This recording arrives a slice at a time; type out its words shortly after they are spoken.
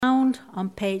found on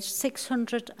page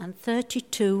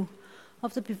 632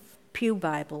 of the Pew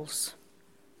Bibles.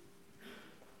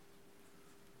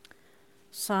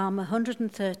 Psalm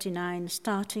 139,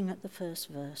 starting at the first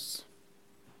verse.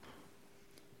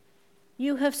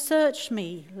 You have searched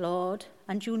me, Lord,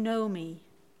 and you know me.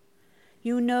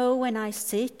 You know when I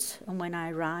sit and when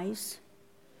I rise.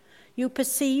 You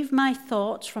perceive my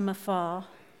thoughts from afar.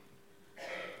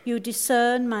 You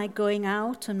discern my going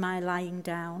out and my lying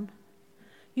down.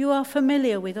 You are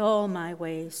familiar with all my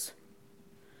ways.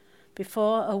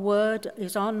 Before a word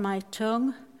is on my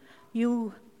tongue,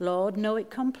 you, Lord, know it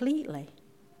completely.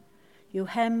 You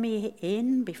hem me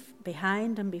in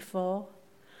behind and before,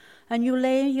 and you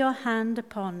lay your hand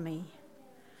upon me.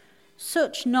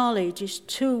 Such knowledge is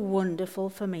too wonderful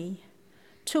for me,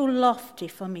 too lofty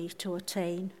for me to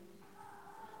attain.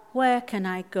 Where can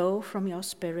I go from your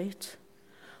spirit?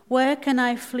 Where can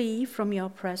I flee from your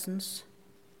presence?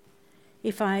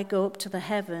 If I go up to the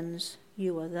heavens,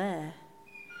 you are there.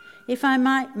 If I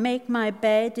might make my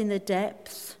bed in the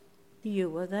depths,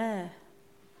 you are there.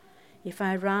 If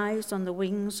I rise on the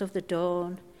wings of the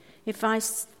dawn, if I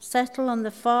settle on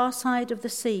the far side of the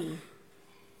sea,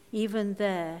 even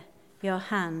there your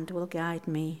hand will guide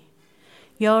me.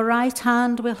 Your right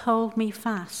hand will hold me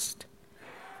fast.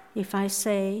 If I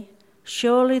say,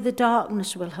 surely the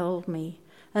darkness will hold me,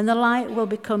 and the light will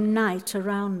become night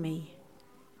around me,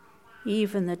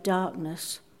 even the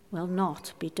darkness will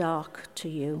not be dark to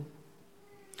you.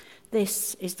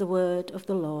 This is the word of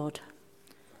the Lord.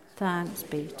 Thanks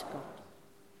be to God.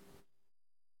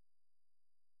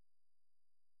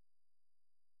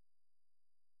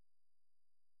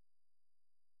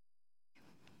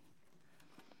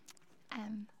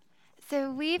 So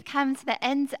we've come to the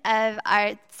end of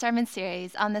our sermon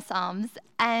series on the Psalms,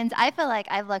 and I feel like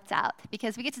I've lucked out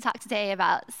because we get to talk today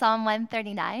about Psalm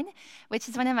 139, which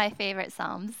is one of my favorite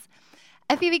Psalms.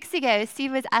 A few weeks ago,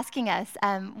 Steve was asking us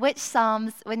which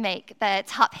Psalms would make the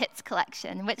top hits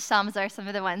collection, which Psalms are some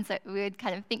of the ones that we would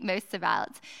kind of think most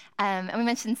about. And we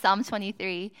mentioned Psalm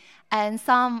 23, and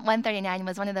Psalm 139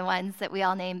 was one of the ones that we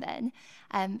all named then.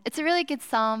 It's a really good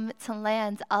psalm to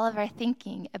land all of our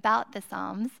thinking about the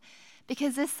Psalms,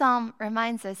 because this psalm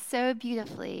reminds us so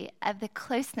beautifully of the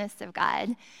closeness of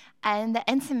God and the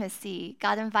intimacy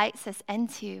God invites us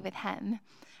into with him.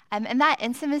 And that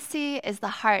intimacy is the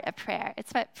heart of prayer.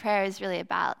 It's what prayer is really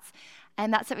about.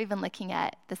 And that's what we've been looking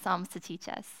at the Psalms to teach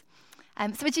us.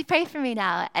 So would you pray for me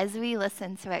now as we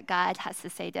listen to what God has to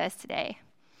say to us today?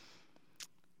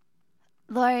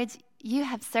 Lord, you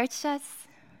have searched us,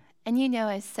 and you know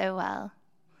us so well.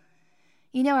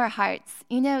 You know our hearts.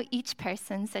 You know each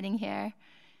person sitting here.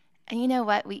 And you know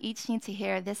what we each need to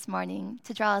hear this morning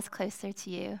to draw us closer to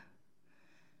you.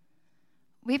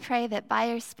 We pray that by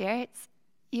your Spirit,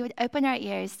 you would open our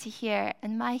ears to hear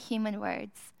in my human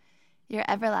words your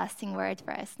everlasting word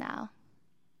for us now.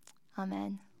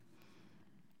 Amen.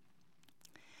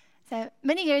 So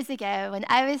many years ago, when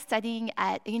I was studying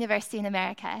at a university in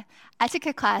America, I took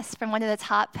a class from one of the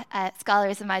top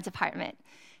scholars in my department.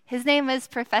 His name was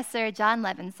Professor John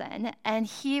Levinson, and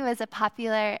he was a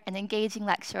popular and engaging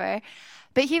lecturer,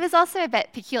 but he was also a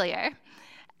bit peculiar.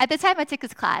 At the time I took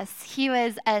his class, he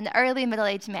was an early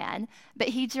middle-aged man, but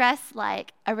he dressed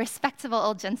like a respectable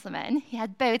old gentleman. He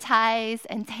had bow ties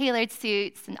and tailored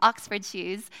suits and Oxford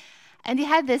shoes, and he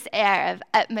had this air of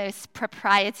utmost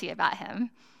propriety about him.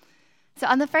 So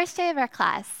on the first day of our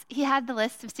class, he had the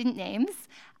list of student names,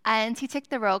 and he took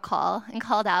the roll call and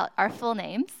called out our full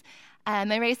names,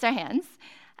 and raised our hands.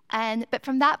 But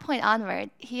from that point onward,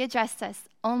 he addressed us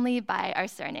only by our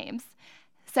surnames.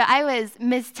 So I was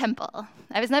Ms. Temple.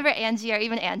 I was never Angie or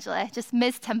even Angela, just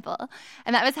Ms. Temple.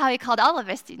 And that was how he called all of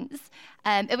our students.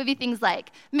 It would be things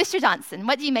like, Mr. Johnson,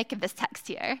 what do you make of this text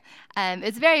here? It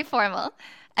was very formal.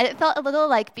 And it felt a little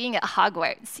like being at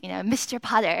Hogwarts, Mr.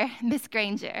 Potter, Miss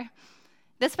Granger.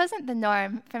 This wasn't the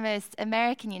norm for most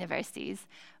American universities,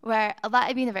 where a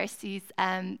lot of universities,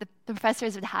 the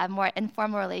professors would have more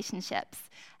informal relationships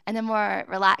and a more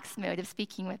relaxed mode of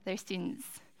speaking with their students.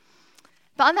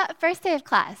 But on that first day of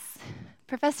class,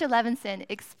 Professor Levinson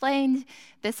explained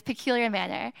this peculiar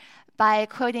manner by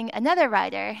quoting another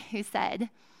writer who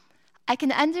said, I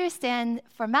can understand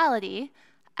formality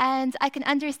and I can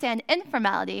understand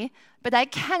informality, but I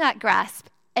cannot grasp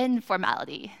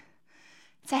informality.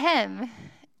 To him,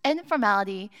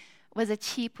 informality was a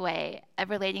cheap way of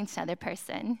relating to another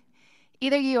person.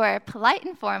 Either you were polite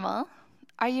and formal,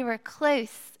 or you were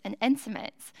close and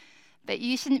intimate, but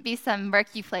you shouldn't be some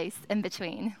murky place in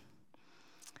between.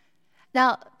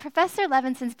 Now, Professor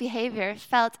Levinson's behavior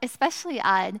felt especially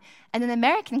odd in an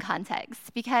American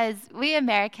context because we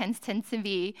Americans tend to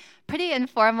be pretty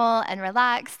informal and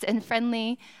relaxed and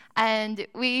friendly, and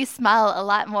we smile a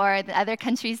lot more than other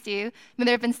countries do. I mean,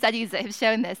 there have been studies that have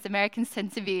shown this. Americans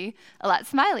tend to be a lot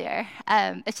smilier.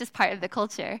 It's just part of the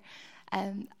culture.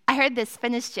 I heard this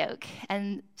Finnish joke,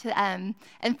 and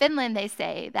in Finland they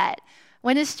say that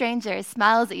when a stranger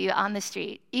smiles at you on the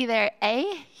street, either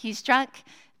A, he's drunk,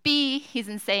 B, he's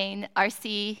insane, or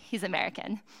C, he's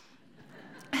American.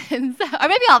 Or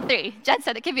maybe all three. Jen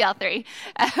said it could be all three.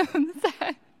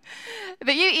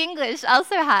 But you English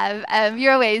also have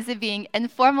your ways of being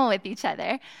informal with each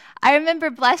other. I remember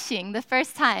blushing the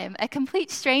first time a complete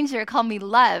stranger called me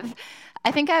love. I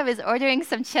think I was ordering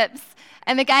some chips,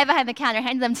 and the guy behind the counter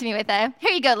handed them to me with a,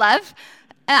 "Here you go, love."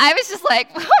 And I was just like,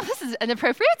 "Oh, this is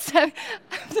inappropriate." So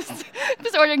I'm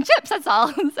just ordering chips, that's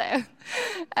all. But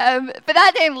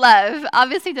that name, love,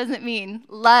 obviously doesn't mean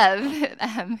love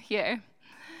here.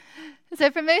 So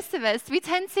for most of us, we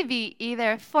tend to be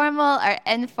either formal or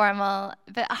informal,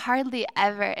 but hardly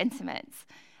ever intimate.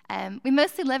 We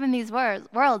mostly live in these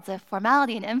worlds of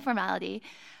formality and informality,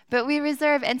 but we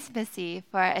reserve intimacy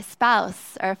for a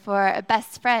spouse or for a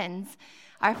best friend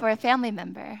or for a family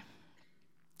member.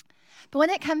 But when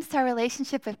it comes to our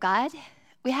relationship with God,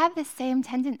 we have the same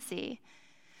tendency.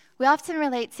 We often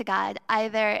relate to God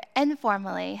either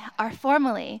informally or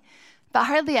formally, but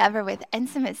hardly ever with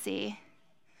intimacy.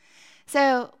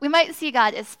 So we might see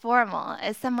God as formal,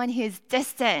 as someone who's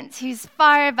distant, who's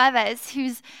far above us,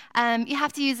 who's you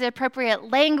have to use the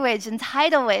appropriate language and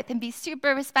title with and be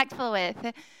super respectful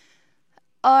with.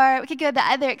 Or we could go the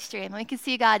other extreme. We could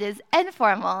see God as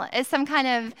informal, as some kind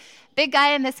of big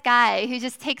guy in the sky who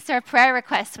just takes our prayer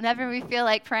requests whenever we feel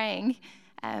like praying.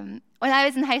 When I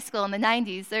was in high school in the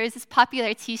 90s, there was this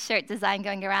popular T-shirt design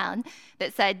going around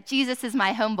that said, "Jesus is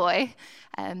my homeboy."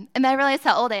 And I realized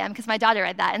how old I am because my daughter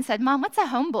read that and said, "Mom, what's a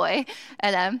homeboy?"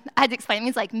 And I had to explain, it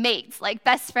means like mate, like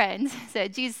best friend. So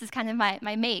Jesus is kind of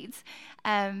my mate.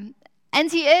 And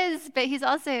he is, but he's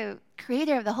also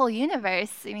creator of the whole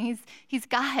universe. I mean, he's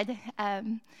God.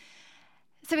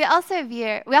 So we often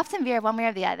veer one way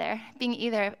or the other, being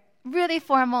either really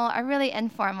formal or really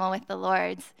informal with the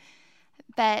Lord.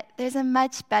 But there's a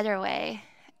much better way,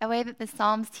 a way that the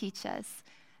Psalms teach us,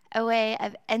 a way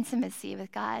of intimacy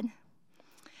with God.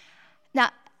 Now,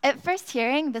 at first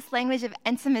hearing, this language of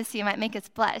intimacy might make us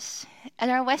blush. In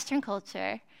our Western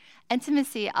culture,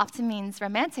 intimacy often means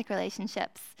romantic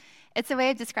relationships. It's a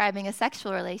way of describing a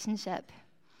sexual relationship.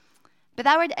 But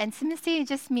that word intimacy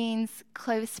just means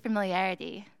close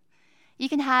familiarity. You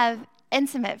can have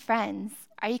intimate friends,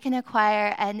 or you can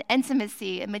acquire an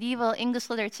intimacy in medieval English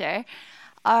literature,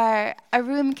 or a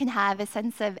room can have a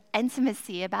sense of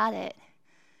intimacy about it.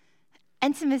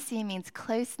 Intimacy means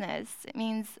closeness. It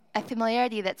means a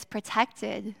familiarity that's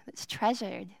protected, that's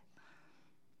treasured.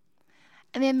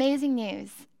 And the amazing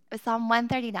news with Psalm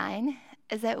 139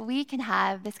 is that we can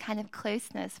have this kind of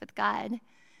closeness with God.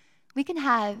 We can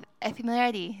have a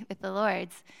familiarity with the Lord,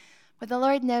 where the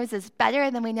Lord knows us better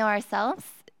than we know ourselves,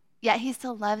 yet he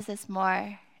still loves us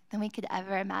more than we could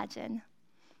ever imagine.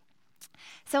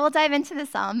 So we'll dive into the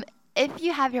psalm. If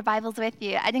you have your Bibles with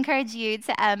you, I'd encourage you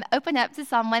to open up to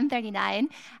Psalm 139,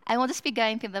 and we'll just be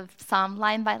going through the psalm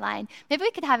line by line. Maybe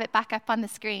we could have it back up on the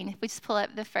screen if we just pull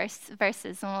up the first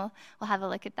verses, and we'll have a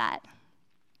look at that.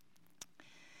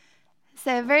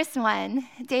 So verse 1,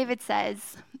 David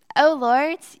says, "O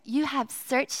Lord, you have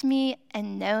searched me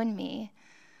and known me."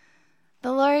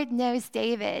 The Lord knows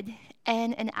David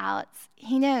in and out.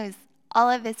 He knows all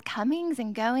of his comings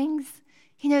and goings.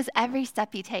 He knows every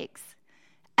step he takes.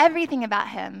 Everything about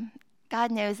him,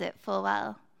 God knows it full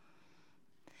well.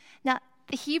 Now,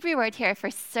 the Hebrew word here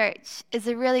for search is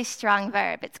a really strong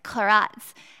verb. It's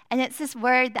karatz, and it's this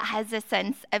word that has a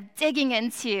sense of digging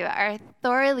into or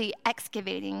thoroughly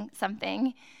excavating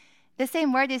something. The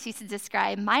same word is used to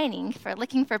describe mining, for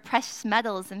looking for precious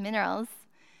metals and minerals.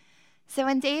 So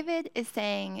when David is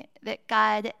saying that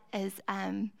God is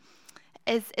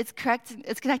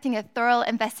conducting a thorough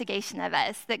investigation of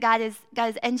us, that God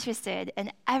is interested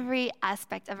in every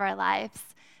aspect of our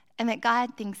lives, and that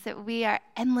God thinks that we are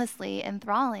endlessly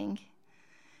enthralling.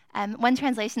 One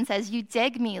translation says, "You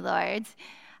dig me, Lord."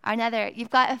 Or another,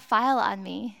 "You've got a file on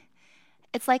me."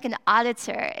 It's like an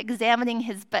auditor examining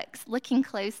his books, looking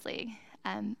closely,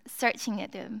 searching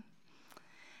at them.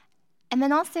 And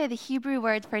then also the Hebrew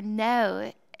word for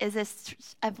know is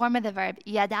a form of the verb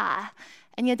yada.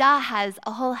 And yada has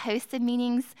a whole host of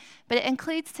meanings, but it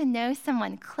includes to know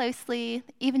someone closely,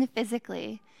 even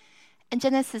physically. In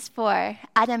Genesis 4,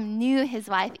 Adam knew his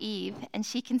wife Eve, and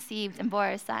she conceived and bore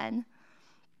a son.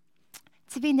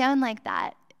 To be known like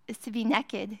that is to be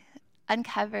naked,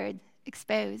 uncovered,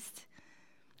 exposed.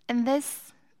 And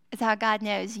this is how God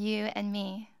knows you and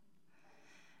me.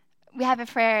 We have a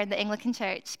prayer in the Anglican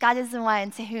Church. God is the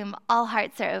one to whom all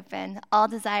hearts are open, all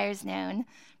desires known,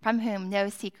 from whom no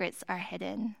secrets are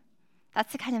hidden.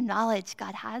 That's the kind of knowledge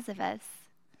God has of us.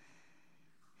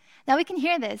 Now we can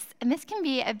hear this, and this can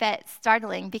be a bit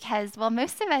startling because, well,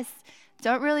 most of us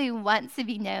don't really want to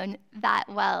be known that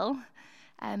well.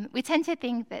 We tend to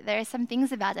think that there are some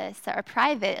things about us that are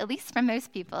private, at least for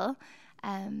most people,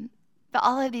 but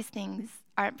all of these things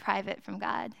aren't private from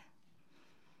God.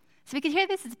 So we could hear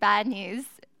this as bad news,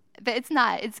 but it's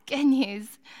not. It's good news.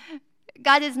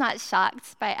 God is not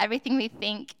shocked by everything we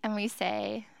think and we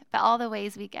say, but all the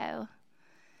ways we go.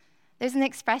 There's an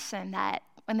expression that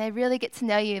when they really get to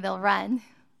know you, they'll run.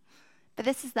 But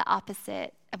this is the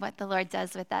opposite of what the Lord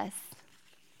does with us.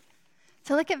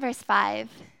 So look at verse 5.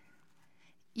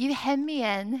 You hem me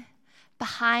in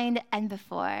behind and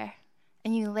before,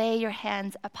 and you lay your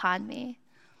hands upon me.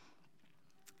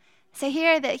 So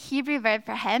here, the Hebrew verb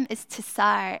for hem is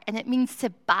tsar, and it means to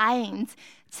bind,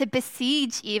 to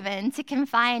besiege even, to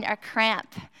confine or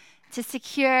cramp, to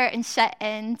secure and shut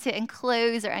in, to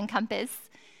enclose or encompass.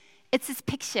 It's this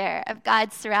picture of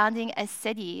God surrounding a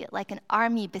city like an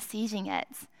army besieging it.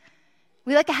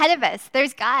 We look ahead of us,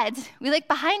 there's God. We look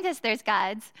behind us, there's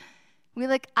God. We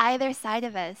look either side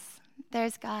of us,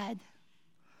 there's God.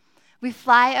 We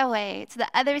fly away to the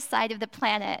other side of the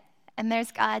planet, and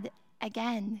there's God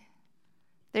again.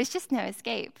 There's just no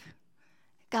escape.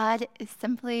 God is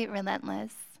simply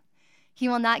relentless. He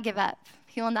will not give up.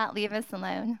 He will not leave us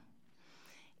alone.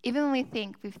 Even when we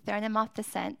think we've thrown him off the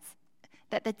scent,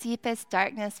 that the deepest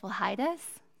darkness will hide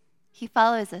us, he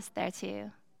follows us there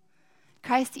too.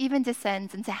 Christ even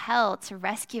descends into hell to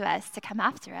rescue us, to come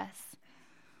after us.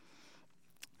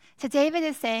 So David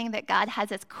is saying that God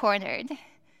has us cornered.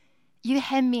 You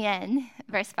hem me in,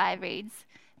 verse 5 reads,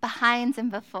 behind and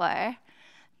before,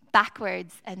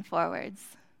 backwards and forwards.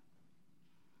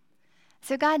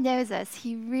 So God knows us.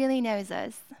 He really knows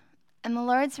us. And the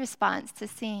Lord's response to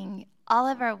seeing all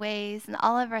of our ways and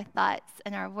all of our thoughts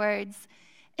and our words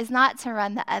is not to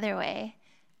run the other way,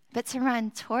 but to run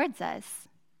towards us,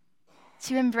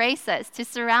 to embrace us, to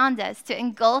surround us, to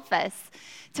engulf us,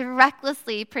 to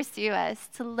recklessly pursue us,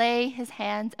 to lay his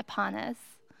hand upon us.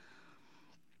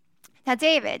 Now,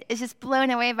 David is just blown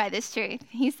away by this truth.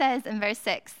 He says in verse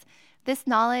 6, this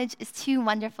knowledge is too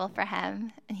wonderful for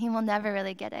him, and he will never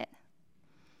really get it.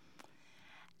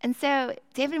 And so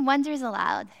David wonders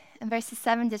aloud in verses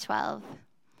 7 to 12,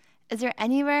 is there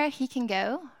anywhere he can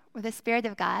go where the Spirit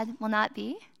of God will not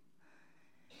be?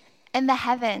 In the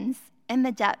heavens, in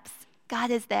the depths, God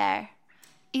is there,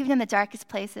 even in the darkest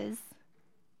places.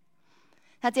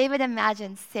 Now David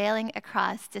imagined sailing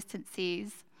across distant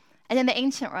seas, and in the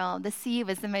ancient world, the sea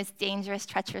was the most dangerous,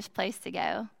 treacherous place to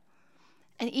go.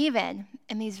 And even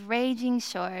in these raging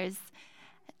shores,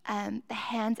 the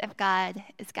hand of God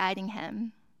is guiding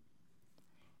him.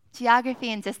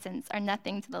 Geography and distance are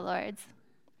nothing to the Lord's.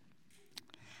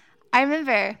 I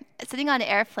remember sitting on an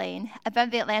airplane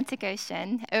above the Atlantic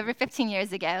Ocean over 15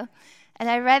 years ago, and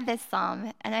I read this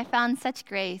psalm, and I found such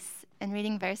grace in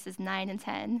reading verses 9 and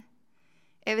 10.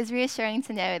 It was reassuring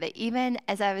to know that even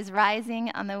as I was rising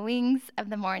on the wings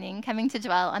of the morning, coming to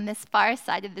dwell on this far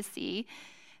side of the sea,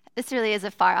 this really is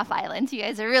a far-off island. You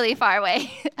guys are really far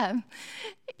away.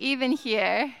 Even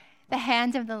here, the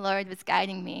hand of the Lord was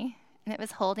guiding me, and it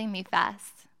was holding me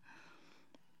fast.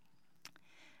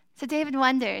 So David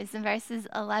wonders in verses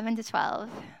 11 to 12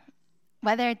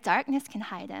 whether darkness can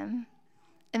hide him.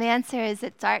 And the answer is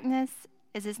that darkness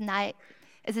is his night,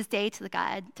 is his day to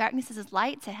God. Darkness is his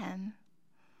light to him.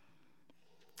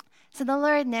 So the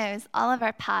Lord knows all of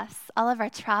our paths, all of our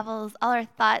travels, all our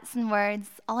thoughts and words,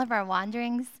 all of our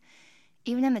wanderings,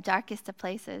 even in the darkest of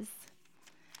places.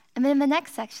 And then in the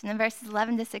next section, in verses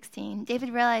 11 to 16,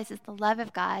 David realizes the love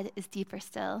of God is deeper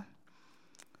still.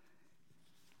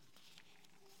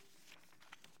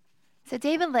 So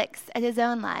David looks at his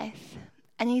own life,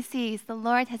 and he sees the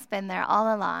Lord has been there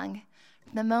all along,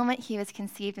 from the moment he was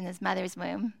conceived in his mother's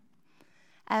womb.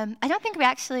 I don't think we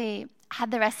actually had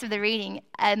the rest of the reading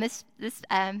of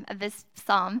this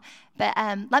psalm, but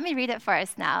let me read it for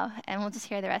us now, and we'll just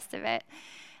hear the rest of it.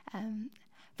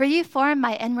 For you formed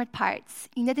my inward parts.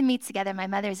 You knitted me together in my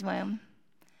mother's womb.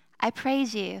 I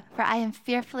praise you, for I am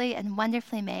fearfully and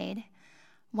wonderfully made.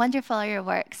 Wonderful are your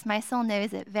works. My soul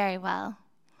knows it very well.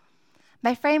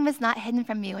 My frame was not hidden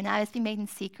from you when I was being made in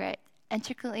secret,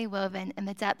 intricately woven in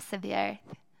the depths of the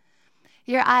earth.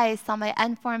 Your eyes saw my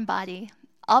unformed body.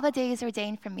 All the days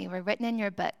ordained for me were written in your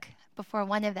book before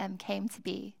one of them came to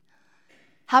be.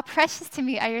 How precious to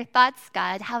me are your thoughts,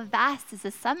 God. How vast is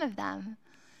the sum of them.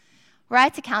 Were I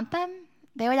to count them,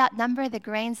 they would outnumber the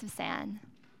grains of sand.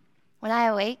 When I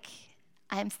awake,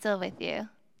 I am still with you.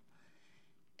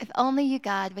 If only you,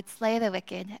 God, would slay the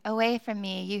wicked. Away from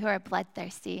me, you who are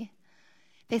bloodthirsty.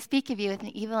 They speak of you with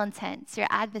an evil intent. Your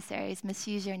adversaries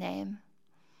misuse your name.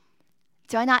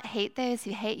 Do I not hate those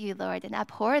who hate you, Lord, and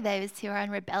abhor those who are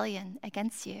in rebellion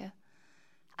against you?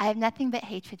 I have nothing but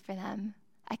hatred for them.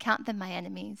 I count them my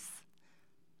enemies.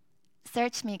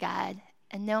 Search me, God,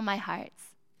 and know my heart.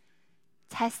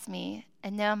 Test me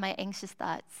and know my anxious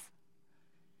thoughts.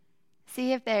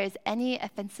 See if there is any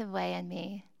offensive way in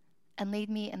me, and lead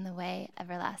me in the way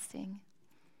everlasting.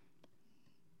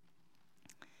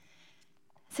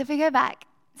 So if we go back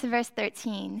to verse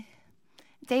 13,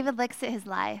 David looks at his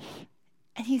life,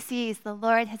 and he sees the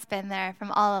Lord has been there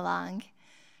from all along,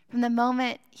 from the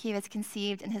moment he was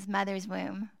conceived in his mother's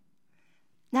womb.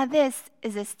 Now this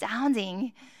is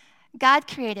astounding. God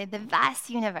created the vast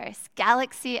universe,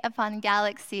 galaxy upon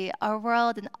galaxy, our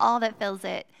world and all that fills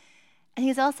it. And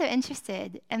he's also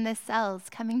interested in the cells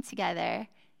coming together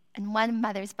in one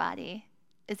mother's body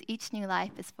as each new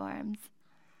life is formed.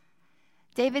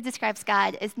 David describes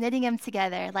God as knitting them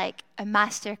together like a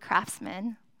master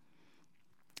craftsman.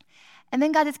 And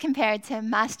then God is compared to a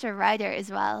master writer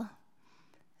as well.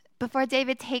 Before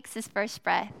David takes his first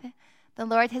breath, the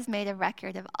Lord has made a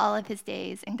record of all of his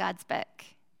days in God's book.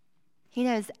 He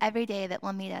knows every day that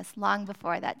will meet us long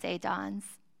before that day dawns.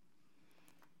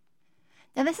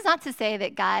 Now, this is not to say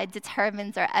that God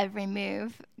determines our every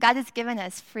move. God has given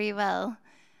us free will.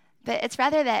 But it's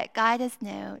rather that God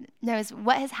knows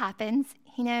what has happened.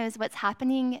 He knows what's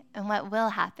happening and what will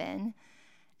happen.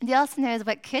 And he also knows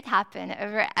what could happen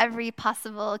over every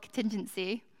possible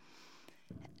contingency.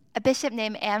 A bishop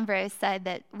named Ambrose said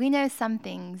that we know some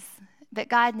things, but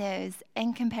God knows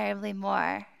incomparably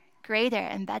more, greater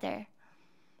and better.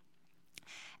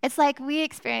 It's like we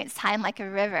experience time like a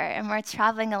river and we're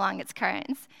traveling along its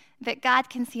currents, but God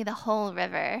can see the whole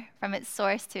river from its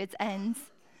source to its ends.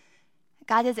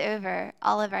 God is over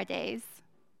all of our days.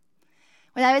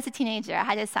 When I was a teenager, I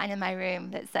had a sign in my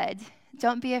room that said,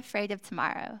 "Don't be afraid of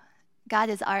tomorrow. God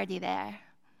is already there."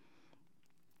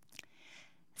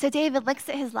 So David looks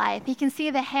at his life. He can see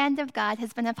the hand of God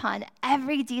has been upon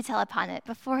every detail upon it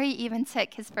before he even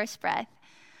took his first breath.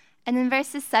 And in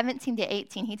verses 17 to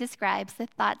 18, he describes the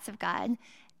thoughts of God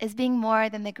as being more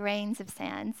than the grains of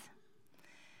sand.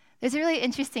 There's a really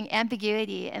interesting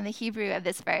ambiguity in the Hebrew of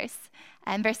this verse.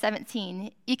 In verse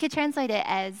 17, you could translate it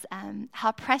as,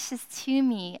 how precious to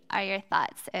me are your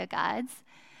thoughts, O God.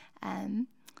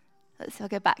 So we'll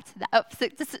go back to that. Oh,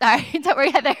 sorry, don't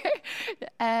worry, Heather.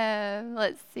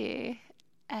 Let's see.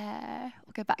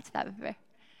 We'll go back to that river.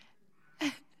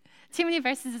 Too many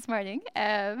verses this morning.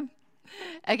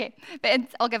 Okay, but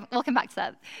we'll come back to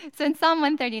that. So in Psalm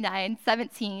 139,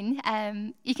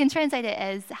 17, you can translate it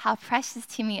as, how precious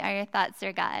to me are your thoughts,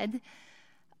 O God.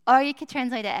 Or you could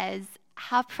translate it as,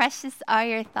 how precious are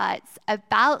your thoughts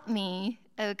about me,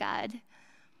 O God.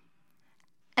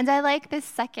 And I like this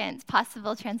second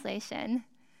possible translation.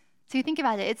 So you think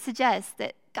about it, it suggests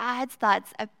that God's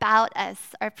thoughts about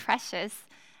us are precious.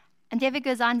 And David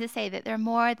goes on to say that they're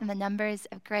more than the numbers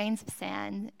of grains of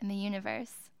sand in the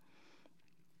universe.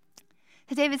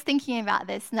 So David's thinking about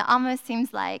this, and it almost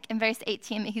seems like in verse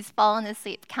 18 that he's fallen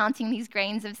asleep counting these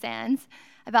grains of sand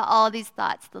about all these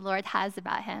thoughts the Lord has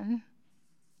about him.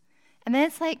 And then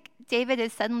it's like David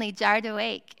is suddenly jarred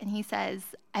awake, and he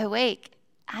says, "Awake,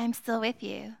 I'm still with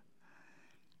you."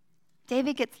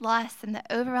 David gets lost in the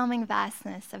overwhelming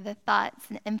vastness of the thoughts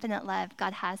and infinite love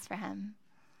God has for him.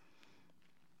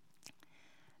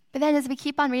 But then as we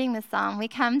keep on reading this psalm, we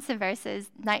come to verses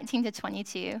 19 to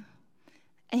 22.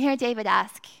 And here David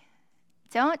asks,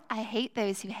 "Don't I hate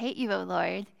those who hate you, O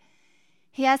Lord?"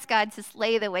 He asks God to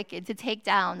slay the wicked, to take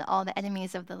down all the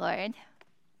enemies of the Lord.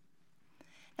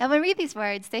 Now when we read these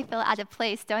words, they feel out of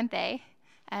place, don't they?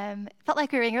 It felt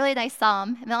like we were reading a really nice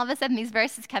psalm, and then all of a sudden these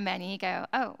verses come in, and you go,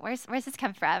 "Oh, where's this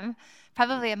come from?"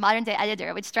 Probably a modern-day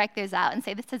editor would strike those out and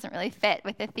say, "This doesn't really fit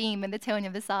with the theme and the tone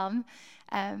of the psalm."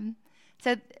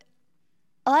 So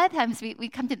a lot of times we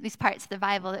come to these parts of the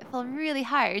Bible that feel really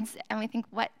hard, and we think,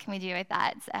 what can we do with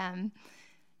that?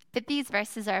 But these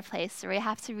verses are a place where we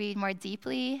have to read more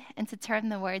deeply and to turn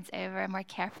the words over more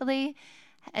carefully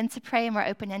and to pray more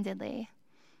open-endedly.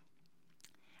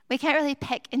 We can't really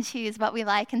pick and choose what we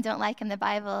like and don't like in the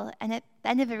Bible, and at the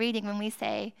end of a reading, when we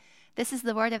say, "This is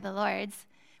the word of the Lord,"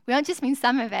 we don't just mean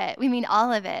some of it, we mean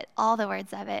all of it, all the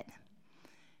words of it.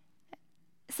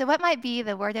 So what might be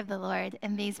the word of the Lord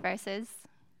in these verses?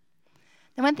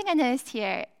 The one thing I noticed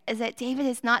here is that David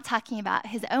is not talking about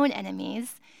his own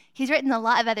enemies. He's written a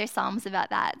lot of other psalms about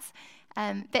that.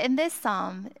 But in this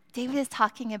psalm, David is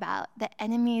talking about the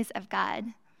enemies of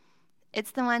God.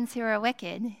 It's the ones who are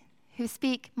wicked, who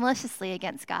speak maliciously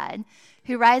against God,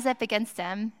 who rise up against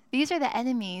him. These are the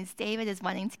enemies David is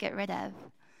wanting to get rid of.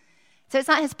 So it's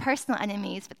not his personal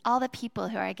enemies, but all the people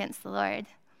who are against the Lord.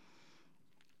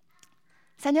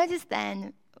 So notice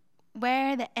then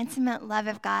where the intimate love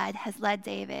of God has led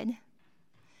David.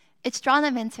 It's drawn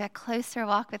him into a closer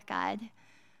walk with God,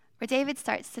 where David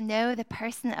starts to know the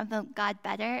person of the God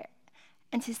better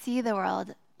and to see the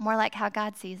world more like how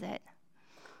God sees it.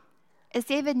 As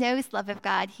David knows the love of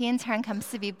God, he in turn comes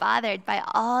to be bothered by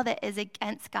all that is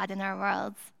against God in our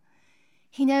worlds.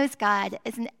 He knows God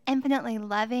is an infinitely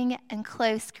loving and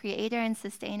close creator and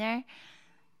sustainer,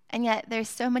 and yet there's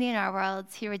so many in our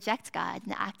worlds who reject God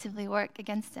and actively work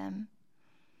against him.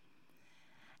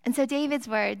 And so David's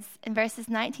words in verses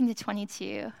 19 to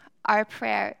 22 are a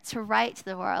prayer to right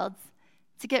the world,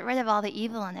 to get rid of all the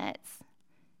evil in it,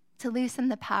 to loosen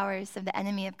the powers of the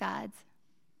enemy of God.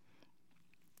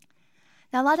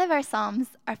 Now, a lot of our psalms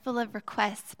are full of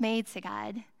requests made to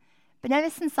God. But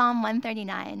notice in Psalm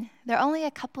 139, there are only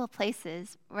a couple of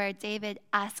places where David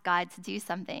asks God to do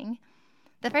something.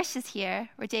 The first is here,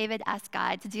 where David asks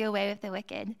God to do away with the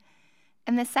wicked.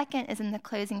 And the second is in the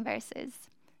closing verses,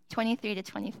 23 to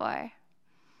 24.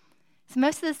 So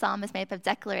most of the psalm is made up of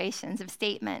declarations, of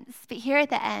statements, but here at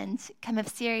the end come a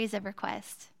series of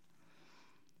requests.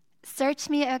 Search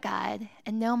me, O God,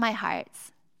 and know my heart.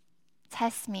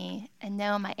 Test me and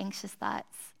know my anxious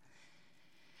thoughts.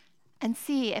 And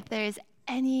see if there is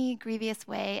any grievous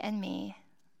way in me,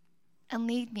 and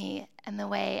lead me in the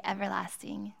way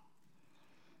everlasting.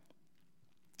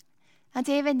 Now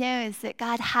David knows that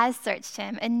God has searched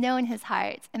him and known his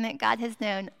heart, and that God has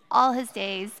known all his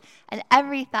days and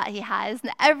every thought he has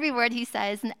and every word he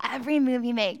says and every move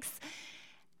he makes.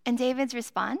 And David's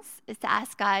response is to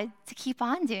ask God to keep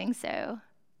on doing so,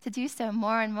 to do so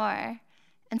more and more,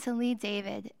 and to lead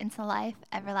David into life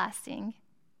everlasting.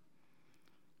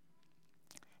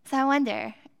 So I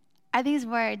wonder, are these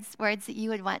words that you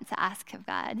would want to ask of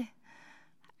God?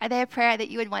 Are they a prayer that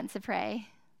you would want to pray?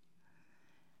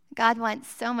 God wants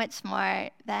so much more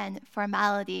than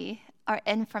formality or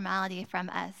informality from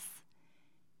us.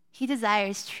 He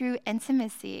desires true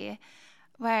intimacy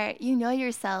where you know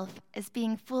yourself as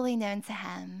being fully known to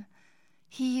him,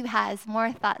 he who has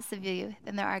more thoughts of you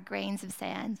than there are grains of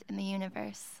sand in the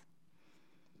universe.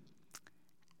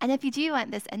 And if you do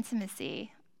want this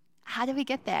intimacy, how do we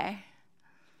get there?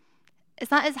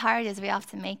 It's not as hard as we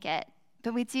often make it,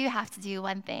 but we do have to do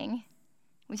one thing.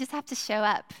 We just have to show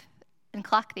up and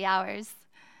clock the hours.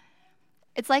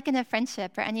 It's like in a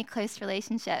friendship or any close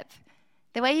relationship.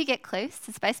 The way you get close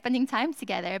is by spending time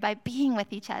together, by being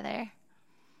with each other.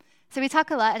 So we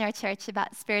talk a lot in our church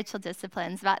about spiritual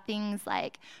disciplines, about things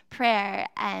like prayer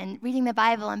and reading the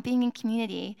Bible and being in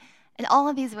community. And all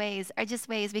of these ways are just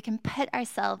ways we can put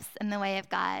ourselves in the way of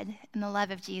God and the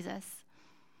love of Jesus.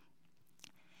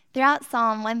 Throughout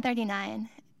Psalm 139,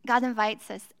 God invites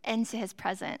us into his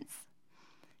presence.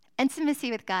 Intimacy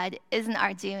with God isn't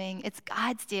our doing, it's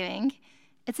God's doing.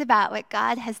 It's about what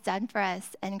God has done for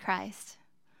us in Christ.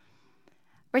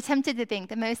 We're tempted to think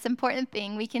the most important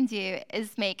thing we can do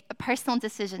is make a personal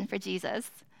decision for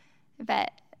Jesus.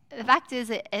 But the fact is,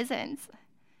 it isn't.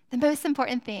 The most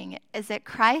important thing is that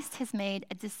Christ has made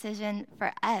a decision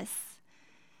for us.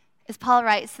 As Paul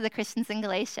writes to the Christians in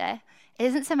Galatia, it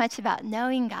isn't so much about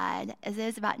knowing God as it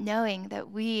is about knowing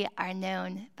that we are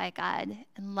known by God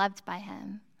and loved by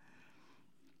him.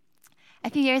 A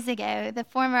few years ago, the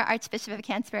former Archbishop of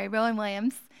Canterbury, Rowan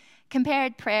Williams,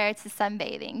 compared prayer to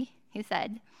sunbathing. He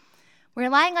said, "We're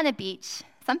lying on a beach.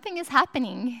 Something is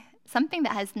happening, something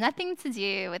that has nothing to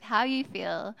do with how you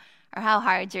feel or how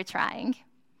hard you're trying.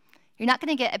 You're not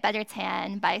going to get a better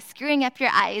tan by screwing up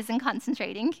your eyes and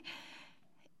concentrating.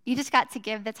 You just got to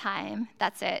give the time.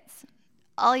 That's it.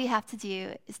 All you have to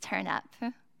do is turn up.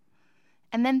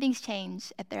 And then things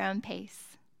change at their own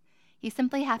pace. You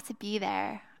simply have to be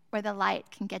there where the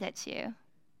light can get at you."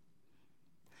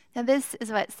 Now, this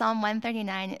is what Psalm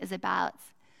 139 is about.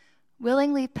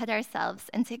 Willingly put ourselves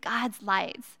into God's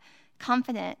light,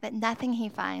 confident that nothing he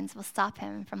finds will stop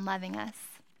him from loving us.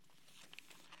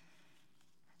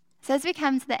 So as we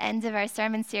come to the end of our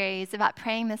sermon series about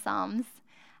praying the Psalms,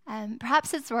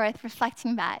 perhaps it's worth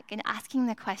reflecting back and asking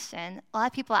the question a lot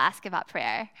of people ask about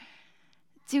prayer.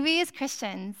 Do we as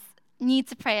Christians need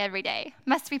to pray every day?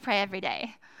 Must we pray every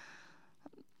day?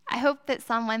 I hope that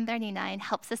Psalm 139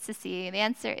 helps us to see the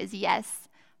answer is yes,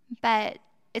 but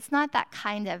it's not that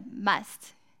kind of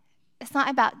must. It's not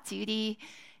about duty.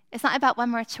 It's not about one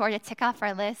more chore to tick off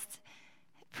our list.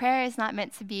 Prayer is not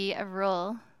meant to be a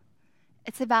rule.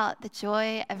 It's about the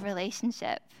joy of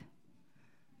relationship.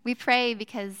 We pray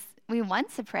because we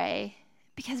want to pray,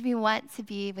 because we want to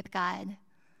be with God.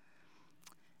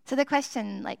 So the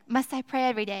question, must I pray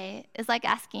every day, is like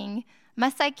asking,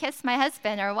 must I kiss my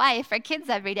husband or wife or kids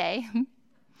every day?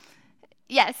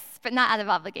 Yes, but not out of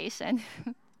obligation.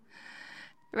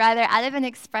 Rather, out of an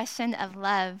expression of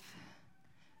love.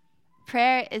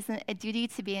 Prayer isn't a duty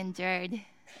to be endured,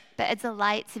 but a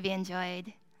delight to be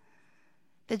enjoyed.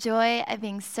 The joy of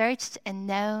being searched and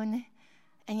known,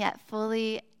 and yet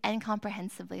fully and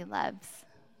comprehensively loved.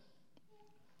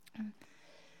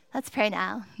 Let's pray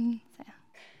now.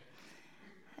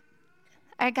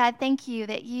 Our God, thank you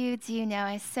that you do know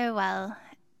us so well,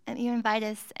 and you invite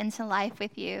us into life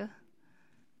with you.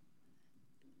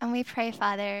 And we pray,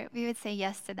 Father, we would say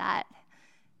yes to that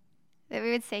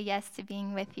we would say yes to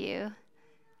being with you,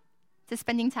 to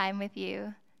spending time with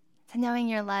you, to knowing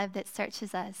your love that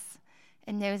searches us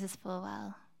and knows us full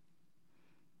well.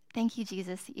 Thank you,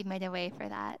 Jesus, that you made a way for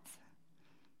that.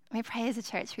 We pray as a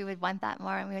church we would want that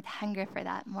more and we would hunger for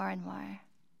that more and more.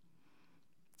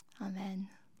 Amen.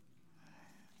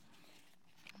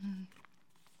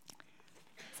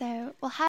 So we'll have